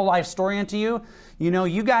heart and their whole life story into you, you know,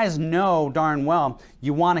 you guys know darn well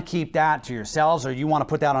you want to keep that to yourselves, or you want to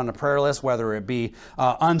put that on a prayer list, whether it be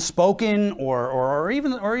unspoken or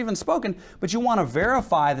even spoken, but you want to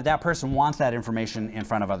verify that that person wants that information in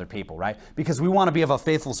front of other people, right? Because we want to be of a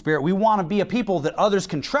faithful spirit. We want to be a people that others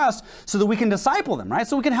can trust so that we can disciple them, right?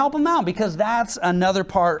 So we can help them out, because that's another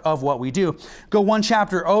part of what we do. Go 1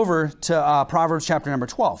 chapter over to Proverbs chapter number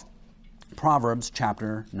 12. Proverbs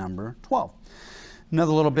chapter number 12.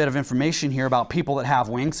 Another little bit of information here about people that have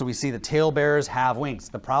wings. So we see the talebearers have wings.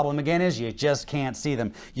 The problem again is you just can't see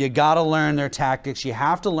them. You got to learn their tactics. You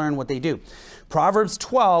have to learn what they do. Proverbs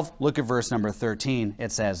 12, look at verse number 13.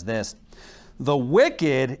 It says this: the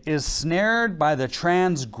wicked is snared by the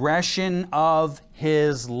transgression of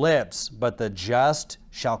his lips, but the just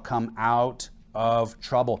shall come out of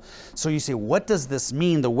trouble. So you say, what does this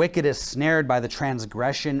mean? The wicked is snared by the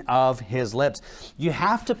transgression of his lips. You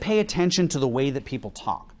have to pay attention to the way that people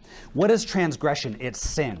talk. What is transgression? It's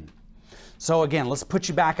sin. So again, let's put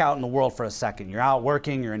you back out in the world for a second. You're out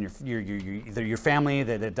working, you're in either your family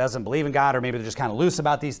that doesn't believe in God, or maybe they're just kind of loose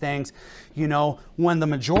about these things. You know, when the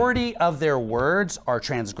majority of their words are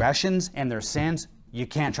transgressions and their sins, you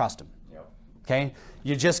can't trust them. Okay?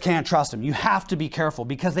 You just can't trust them. You have to be careful,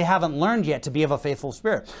 because they haven't learned yet to be of a faithful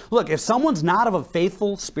spirit. Look, if someone's not of a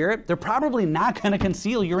faithful spirit, they're probably not going to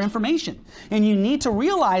conceal your information. And you need to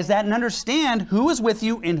realize that and understand who is with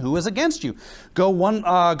you and who is against you. Go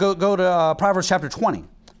to Proverbs chapter 20.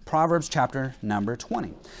 Proverbs chapter number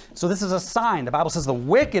 20. So this is a sign. The Bible says the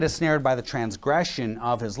wicked is snared by the transgression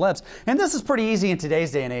of his lips. And this is pretty easy in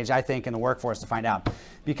today's day and age, I think, in the workforce to find out.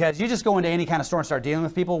 Because you just go into any kind of store and start dealing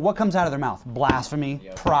with people, what comes out of their mouth? Blasphemy,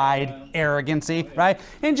 pride, arrogancy, right?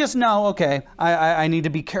 And just know, okay, I need to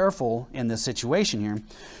be careful in this situation here.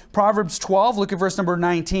 Proverbs 12, look at verse number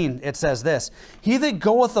 19. It says this, he that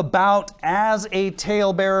goeth about as a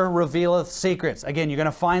talebearer revealeth secrets. Again, you're going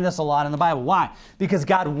to find this a lot in the Bible. Why? Because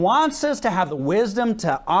God wants us to have the wisdom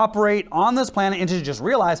to operate on this planet and to just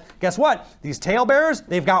realize, guess what? These talebearers,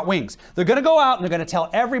 they've got wings. They're going to go out and they're going to tell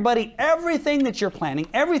everybody everything that you're planning,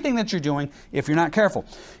 everything that you're doing, if you're not careful.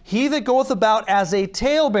 He that goeth about as a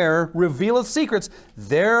talebearer revealeth secrets.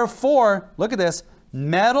 Therefore, look at this,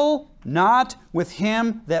 meddle not with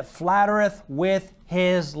him that flattereth with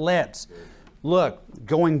his lips. Look,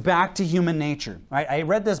 going back to human nature, right? I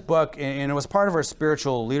read this book, and it was part of our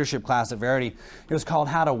spiritual leadership class at Verity. It was called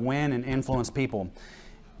How to Win and Influence People.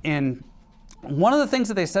 And one of the things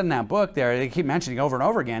that they said in that book there, they keep mentioning over and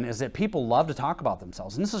over again, is that people love to talk about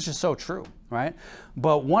themselves. And this is just so true, right?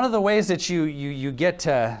 But one of the ways that you get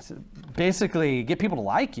to basically get people to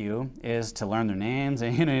like you is to learn their names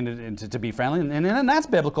and to be friendly. And that's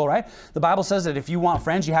biblical, right? The Bible says that if you want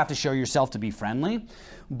friends, you have to show yourself to be friendly.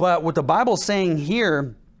 But what the Bible's saying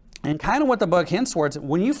here, and kind of what the book hints towards,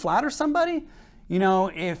 when you flatter somebody, you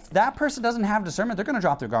know, if that person doesn't have discernment, they're going to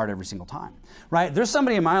drop their guard every single time, right? There's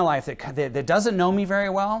somebody in my life that doesn't know me very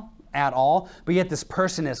well at all, but yet this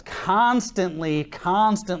person is constantly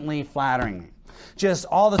flattering me. Just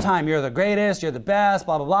all the time, you're the greatest, you're the best,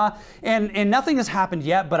 blah, blah, blah. And nothing has happened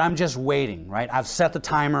yet, but I'm just waiting, right? I've set the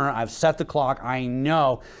timer, I've set the clock. I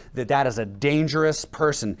know that that is a dangerous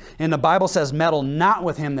person. And the Bible says, meddle not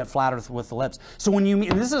with him that flattereth with the lips. So when you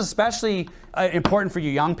meet, and this is especially important for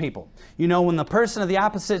you young people. You know, when the person of the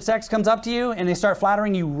opposite sex comes up to you and they start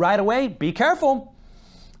flattering you right away, be careful.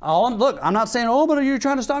 Look, I'm not saying, oh, but are you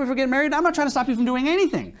trying to stop me from getting married? I'm not trying to stop you from doing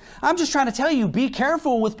anything. I'm just trying to tell you, be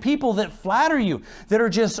careful with people that flatter you, that are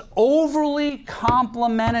just overly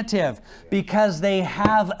complimentative because they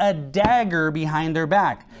have a dagger behind their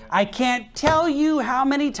back. I can't tell you how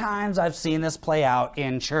many times I've seen this play out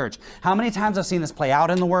in church, how many times I've seen this play out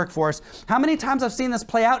in the workforce, how many times I've seen this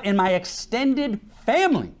play out in my extended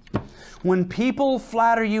family. When people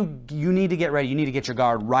flatter you, you need to get ready. You need to get your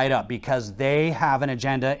guard right up because they have an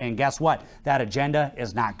agenda, and guess what? That agenda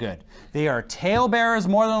is not good. They are talebearers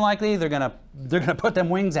more than likely. They're gonna put them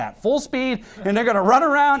wings at full speed, and they're gonna run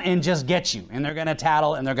around and just get you, and they're gonna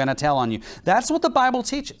tattle and they're gonna tell on you. That's what the Bible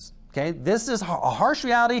teaches. Okay, this is a harsh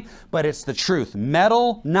reality, but it's the truth.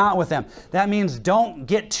 Meddle not with them. That means don't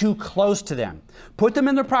get too close to them. Put them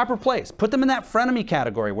in their proper place. Put them in that frenemy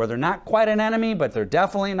category where they're not quite an enemy, but they're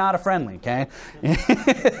definitely not a friendly, okay?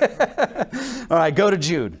 All right, go to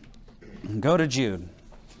Jude. Go to Jude.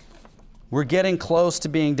 We're getting close to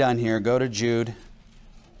being done here. Go to Jude.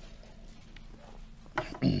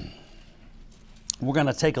 We're going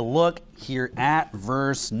to take a look here at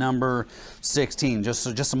verse number 16.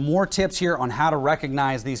 Just some more tips here on how to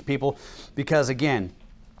recognize these people. Because again,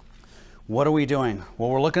 what are we doing?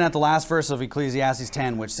 Well, we're looking at the last verse of Ecclesiastes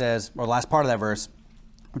 10, which says, or last part of that verse,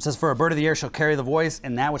 which says, for a bird of the air shall carry the voice,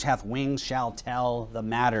 and that which hath wings shall tell the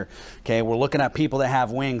matter. Okay, we're looking at people that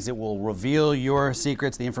have wings. It will reveal your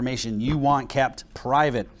secrets, the information you want kept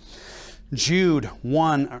private. Jude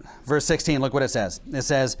 1, verse 16, look what it says. It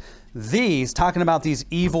says, these, talking about these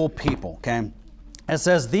evil people, okay? It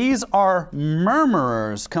says, these are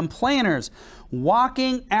murmurers, complainers,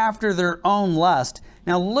 walking after their own lust.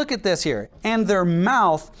 Now look at this here. And their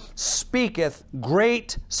mouth speaketh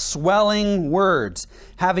great swelling words,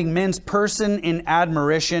 having men's person in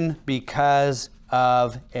admiration because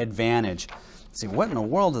of advantage. Let's see, what in the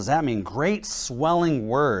world does that mean? Great swelling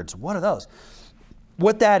words. What are those?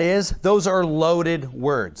 What that is, those are loaded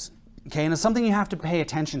words. Okay, and it's something you have to pay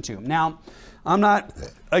attention to. Now, I'm not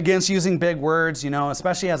against using big words, you know,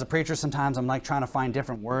 especially as a preacher. Sometimes I'm like trying to find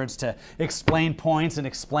different words to explain points and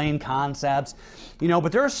explain concepts, you know,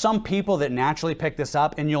 but there are some people that naturally pick this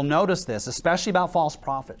up, and you'll notice this, especially about false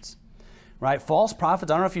prophets, right? False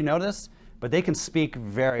prophets, I don't know if you noticed, but they can speak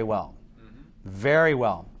very well, very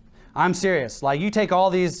well. I'm serious. Like, you take all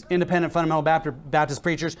these independent fundamental Baptist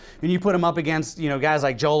preachers and you put them up against, you know, guys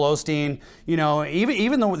like Joel Osteen, you know,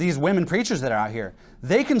 even these women preachers that are out here,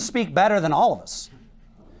 they can speak better than all of us.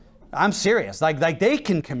 I'm serious. Like they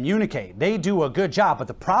can communicate. They do a good job. But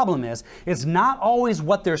the problem is, it's not always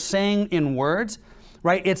what they're saying in words,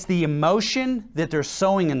 right? It's the emotion that they're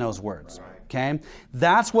sowing in those words. Okay?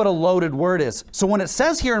 That's what a loaded word is. So when it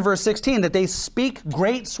says here in verse 16 that they speak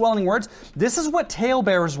great swelling words, this is what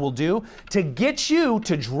talebearers will do to get you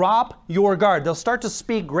to drop your guard. They'll start to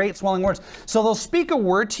speak great swelling words. So they'll speak a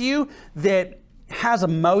word to you that has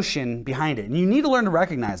emotion behind it. And you need to learn to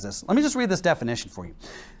recognize this. Let me just read this definition for you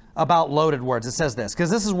about loaded words. It says this, because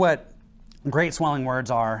this is what great swelling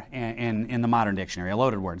words are in the modern dictionary. A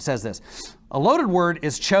loaded word. It says this. A loaded word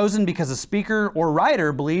is chosen because a speaker or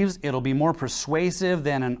writer believes it'll be more persuasive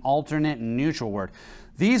than an alternate and neutral word.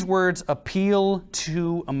 These words appeal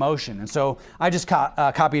to emotion. And so I just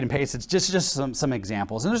copied and pasted just some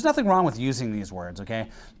examples. And there's nothing wrong with using these words, okay?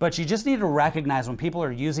 But you just need to recognize when people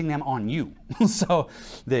are using them on you so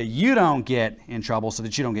that you don't get in trouble, so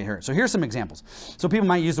that you don't get hurt. So here's some examples. So people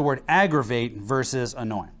might use the word aggravate versus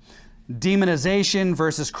annoy. Demonization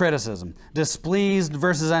versus criticism, displeased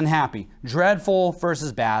versus unhappy, dreadful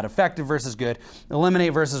versus bad, effective versus good,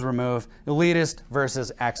 eliminate versus remove, elitist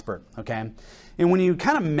versus expert, okay? And when you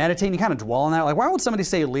kind of meditate and you kind of dwell on that, like why would somebody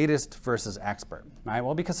say elitist versus expert, right?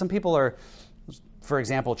 Well, because some people are, for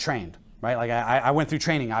example, trained, right? Like I went through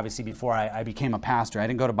training, obviously, before I became a pastor. I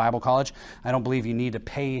didn't go to Bible college. I don't believe you need to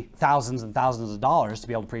pay thousands and thousands of dollars to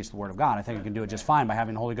be able to preach the Word of God. I think you can do it just fine by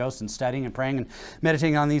having the Holy Ghost and studying and praying and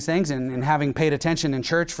meditating on these things and having paid attention in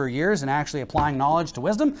church for years and actually applying knowledge to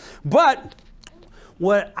wisdom. But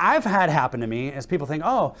what I've had happen to me is people think,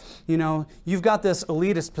 oh, you know, you've got this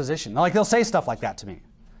elitist position. Like they'll say stuff like that to me.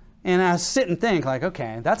 And I sit and think like,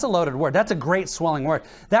 okay, that's a loaded word. That's a great swelling word.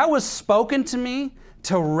 That was spoken to me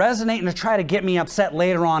to resonate and to try to get me upset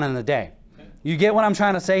later on in the day. You get what I'm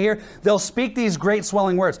trying to say here? They'll speak these great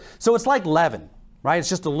swelling words. So it's like leaven, right? It's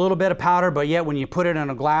just a little bit of powder, but yet when you put it in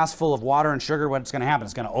a glass full of water and sugar, what's going to happen?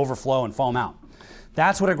 It's going to overflow and foam out.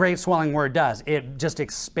 That's what a great swelling word does. It just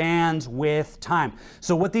expands with time.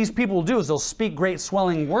 So what these people will do is they'll speak great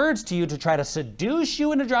swelling words to you to try to seduce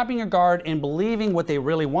you into dropping your guard and believing what they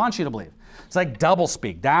really want you to believe. It's like double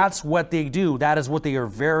speak. That's what they do. That is what they are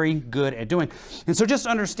very good at doing. And so just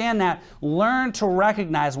understand that. Learn to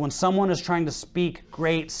recognize when someone is trying to speak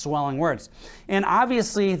great swelling words. And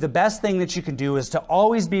obviously, the best thing that you can do is to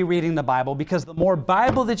always be reading the Bible, because the more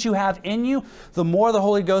Bible that you have in you, the more the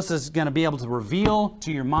Holy Ghost is going to be able to reveal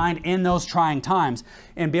to your mind in those trying times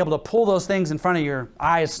and be able to pull those things in front of your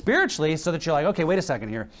eyes spiritually so that you're like, okay, wait a second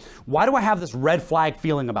here. Why do I have this red flag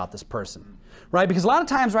feeling about this person? Right? Because a lot of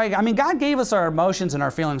times, right, I mean, God gave us our emotions and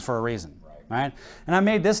our feelings for a reason, right? And I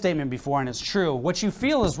made this statement before, and it's true. What you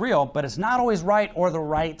feel is real, but it's not always right or the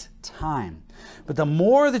right time. But the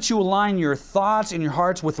more that you align your thoughts and your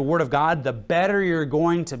hearts with the Word of God, the better you're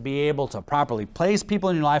going to be able to properly place people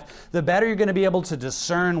in your life, the better you're going to be able to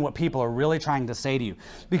discern what people are really trying to say to you.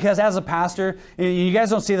 Because as a pastor, and you guys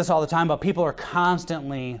don't see this all the time, but people are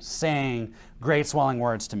constantly saying great swelling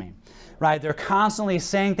words to me. Right? They're constantly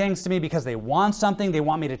saying things to me because they want something. They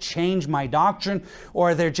want me to change my doctrine,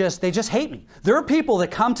 or they just hate me. There are people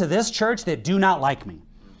that come to this church that do not like me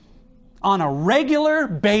on a regular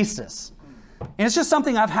basis. And it's just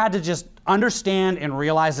something I've had to just understand and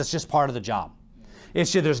realize it's just part of the job. It's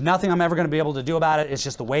just, there's nothing I'm ever going to be able to do about it. It's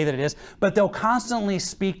just the way that it is. But they'll constantly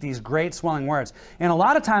speak these great swelling words. And a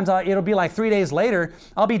lot of times it'll be like 3 days later,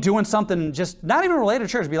 I'll be doing something just not even related to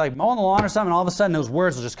church. It'll be like mowing the lawn or something, and all of a sudden those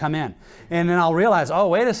words will just come in. And then I'll realize, oh,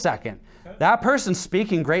 wait a second. That person's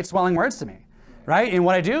speaking great swelling words to me. Right? And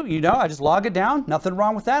what I do, I just log it down. Nothing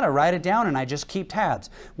wrong with that. I write it down and I just keep tabs.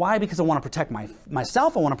 Why? Because I want to protect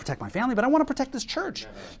myself. I want to protect my family, but I want to protect this church.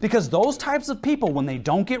 Because those types of people, when they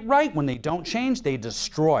don't get right, when they don't change, they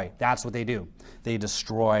destroy. That's what they do. They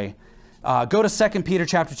destroy. Go to 2 Peter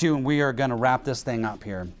chapter 2, and we are going to wrap this thing up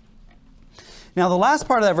here. Now, the last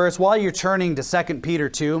part of that verse, while you're turning to 2 Peter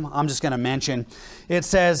 2, I'm just going to mention, it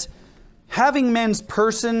says, having men's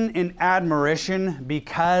person in admiration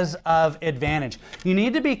because of advantage. You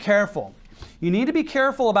need to be careful. You need to be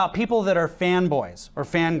careful about people that are fanboys or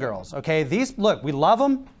fangirls, okay? Look, we love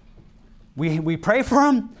them. We pray for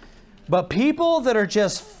them. But people that are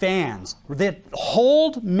just fans, that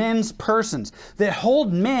hold men's persons, that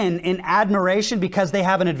hold men in admiration because they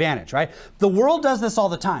have an advantage, right? The world does this all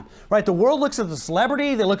the time, right? The world looks at the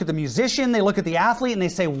celebrity, they look at the musician, they look at the athlete, and they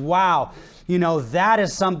say, wow, that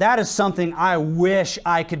is something I wish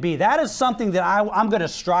I could be. That is something that I'm going to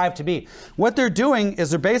strive to be. What they're doing is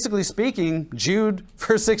they're basically speaking, Jude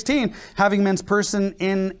verse 16, having men's person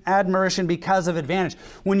in admiration because of advantage.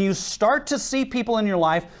 When you start to see people in your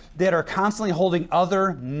life that are constantly holding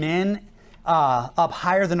other men up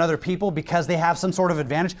higher than other people because they have some sort of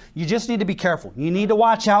advantage. You just need to be careful. You need to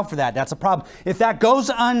watch out for that. That's a problem. If that goes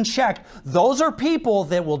unchecked, those are people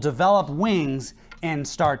that will develop wings and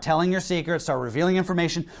start telling your secrets, start revealing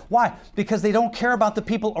information. Why? Because they don't care about the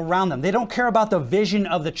people around them. They don't care about the vision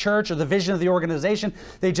of the church or the vision of the organization.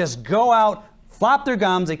 They just go out, flop their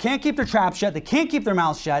gums, they can't keep their trap shut, they can't keep their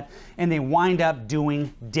mouths shut, and they wind up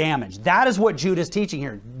doing damage. That is what Jude is teaching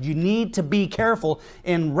here. You need to be careful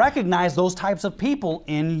and recognize those types of people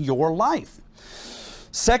in your life.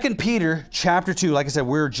 2 Peter chapter 2, like I said,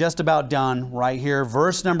 we're just about done right here.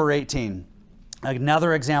 Verse number 18.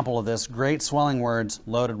 Another example of this, great swelling words,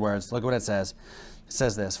 loaded words. Look what it says. It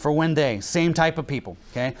says this, for when they, same type of people,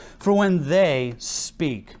 okay? For when they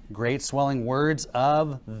speak great swelling words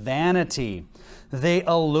of vanity, they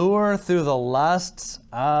allure through the lusts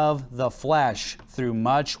of the flesh, through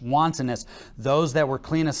much wantonness, those that were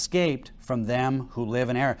clean escaped from them who live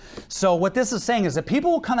in error. So what this is saying is that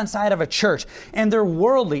people will come inside of a church and they're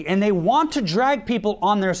worldly and they want to drag people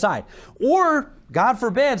on their side. Or, God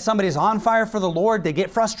forbid, somebody's on fire for the Lord, they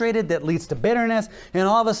get frustrated, that leads to bitterness, and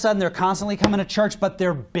all of a sudden they're constantly coming to church, but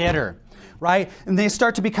they're bitter. Right? And they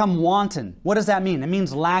start to become wanton. What does that mean? It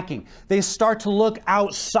means lacking. They start to look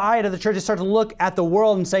outside of the church. They start to look at the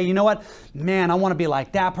world and say, you know what? Man, I want to be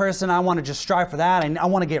like that person. I want to just strive for that. I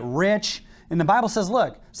want to get rich. And the Bible says,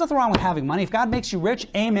 look, there's nothing wrong with having money. If God makes you rich,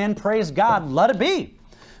 amen, praise God, let it be.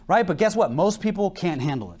 Right? But guess what? Most people can't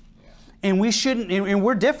handle it. And we shouldn't, and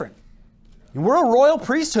we're different. We're a royal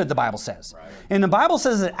priesthood, the Bible says. Right. And the Bible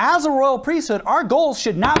says that as a royal priesthood, our goal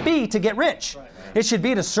should not be to get rich. Right. It should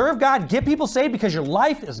be to serve God, get people saved, because your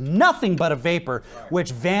life is nothing but a vapor,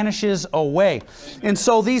 which vanishes away. And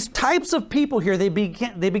so these types of people here, they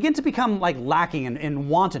begin to become like lacking and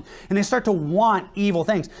wanton. And they start to want evil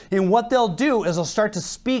things. And what they'll do is they'll start to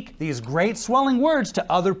speak these great swelling words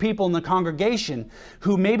to other people in the congregation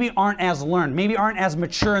who maybe aren't as learned, maybe aren't as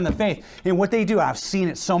mature in the faith. And what they do, I've seen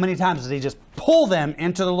it so many times, is they just pull them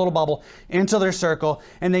into their little bubble, into their circle,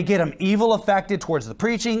 and they get them evil affected towards the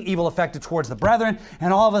preaching, evil affected towards the brethren,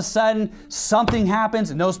 and all of a sudden something happens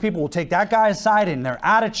and those people will take that guy aside and they're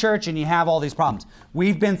out of church and you have all these problems.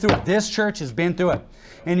 We've been through it. This church has been through it.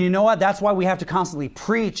 And you know what? That's why we have to constantly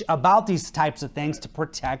preach about these types of things to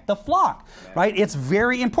protect the flock, right? It's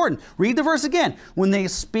very important. Read the verse again. When they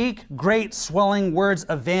speak great swelling words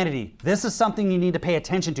of vanity. This is something you need to pay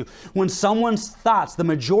attention to. When someone's thoughts, the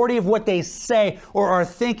majority of what they say or are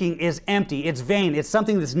thinking is empty, it's vain, it's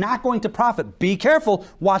something that's not going to profit. Be careful,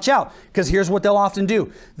 watch out, because here's what they'll often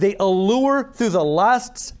do. They allure through the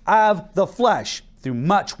lusts of the flesh, through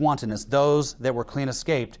much wantonness, those that were clean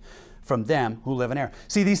escaped from them who live in error.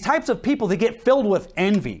 See, these types of people, they get filled with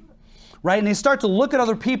envy, right? And they start to look at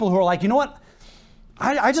other people who are like, you know what?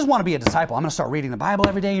 I just want to be a disciple. I'm going to start reading the Bible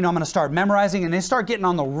every day. You know, I'm going to start memorizing, and they start getting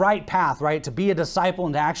on the right path, right? To be a disciple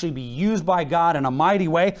and to actually be used by God in a mighty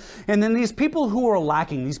way. And then these people who are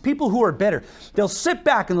lacking, these people who are bitter, they'll sit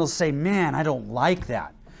back and they'll say, man, I don't like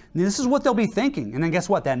that. And this is what they'll be thinking. And then guess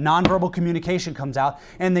what? That nonverbal communication comes out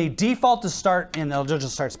and they default to start, and they'll just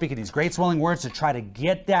start speaking these great swelling words to try to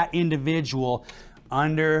get that individual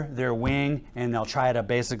under their wing, and they'll try to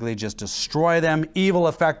basically just destroy them, evil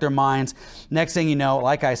affect their minds. Next thing you know,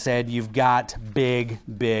 like I said, you've got big,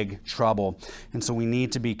 big trouble. And so we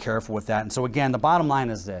need to be careful with that. And so again, the bottom line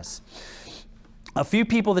is this. A few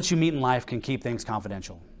people that you meet in life can keep things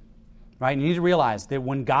confidential, right? You need to realize that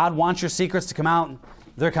when God wants your secrets to come out,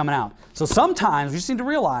 they're coming out. So sometimes we just need to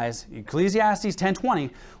realize, Ecclesiastes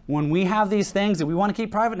 10:20, when we have these things that we want to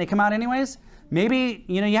keep private and they come out anyways, maybe,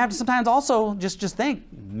 you know, you have to sometimes also just think,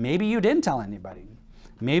 maybe you didn't tell anybody.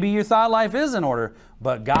 Maybe your thought life is in order,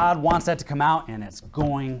 but God wants that to come out, and it's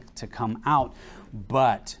going to come out.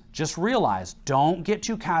 But just realize, don't get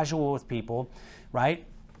too casual with people, right?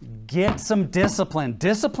 Get some discipline.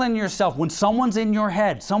 Discipline yourself. When someone's in your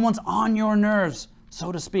head, someone's on your nerves,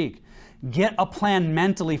 so to speak, get a plan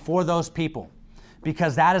mentally for those people,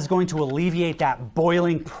 because that is going to alleviate that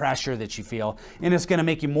boiling pressure that you feel, and it's going to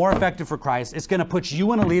make you more effective for Christ. It's going to put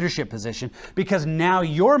you in a leadership position because now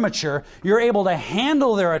you're mature, you're able to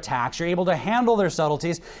handle their attacks, you're able to handle their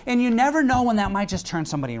subtleties, and you never know when that might just turn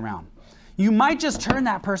somebody around. You might just turn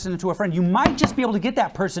that person into a friend. You might just be able to get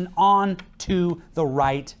that person on to the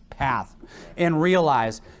right path and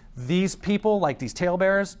realize these people, like these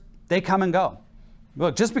talebearers, they come and go.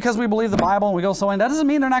 Look, just because we believe the Bible and we go so in, that doesn't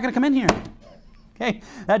mean they're not going to come in here. Okay?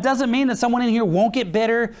 That doesn't mean that someone in here won't get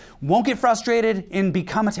bitter, won't get frustrated, and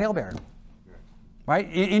become a talebearer. Right?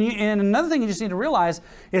 And another thing you just need to realize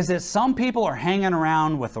is that some people are hanging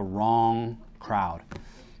around with the wrong crowd.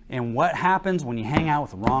 And what happens when you hang out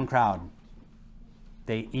with the wrong crowd?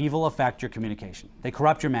 They evil affect your communication. They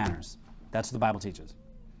corrupt your manners. That's what the Bible teaches.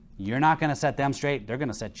 You're not going to set them straight. They're going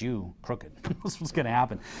to set you crooked. That's what's going to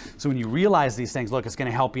happen. So when you realize these things, look, it's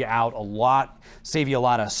going to help you out a lot, save you a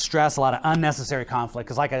lot of stress, a lot of unnecessary conflict.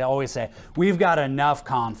 Because like I always say, we've got enough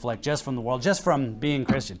conflict just from the world, just from being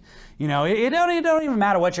Christian. You know, it don't even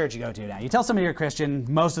matter what church you go to now. You tell somebody you're a Christian,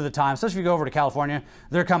 most of the time, especially if you go over to California,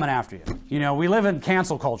 they're coming after you. You know, we live in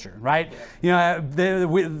cancel culture, right? You know,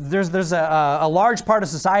 there's a large part of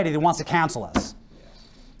society that wants to cancel us.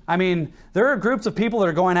 I mean, there are groups of people that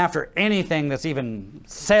are going after anything that's even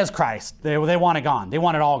says Christ. They want it gone. They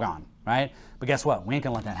want it all gone, right? But guess what? We ain't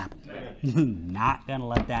going to let that happen. Not going to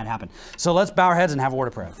let that happen. So let's bow our heads and have a word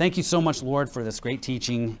of prayer. Thank you so much, Lord, for this great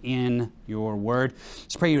teaching in your word.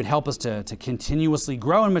 Just pray you would help us to continuously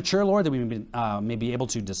grow and mature, Lord, that we may be able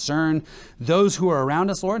to discern those who are around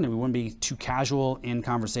us, Lord, and that we wouldn't be too casual in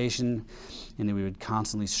conversation, and that we would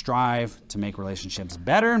constantly strive to make relationships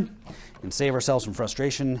better and save ourselves from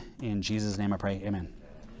frustration. In Jesus' name I pray, amen.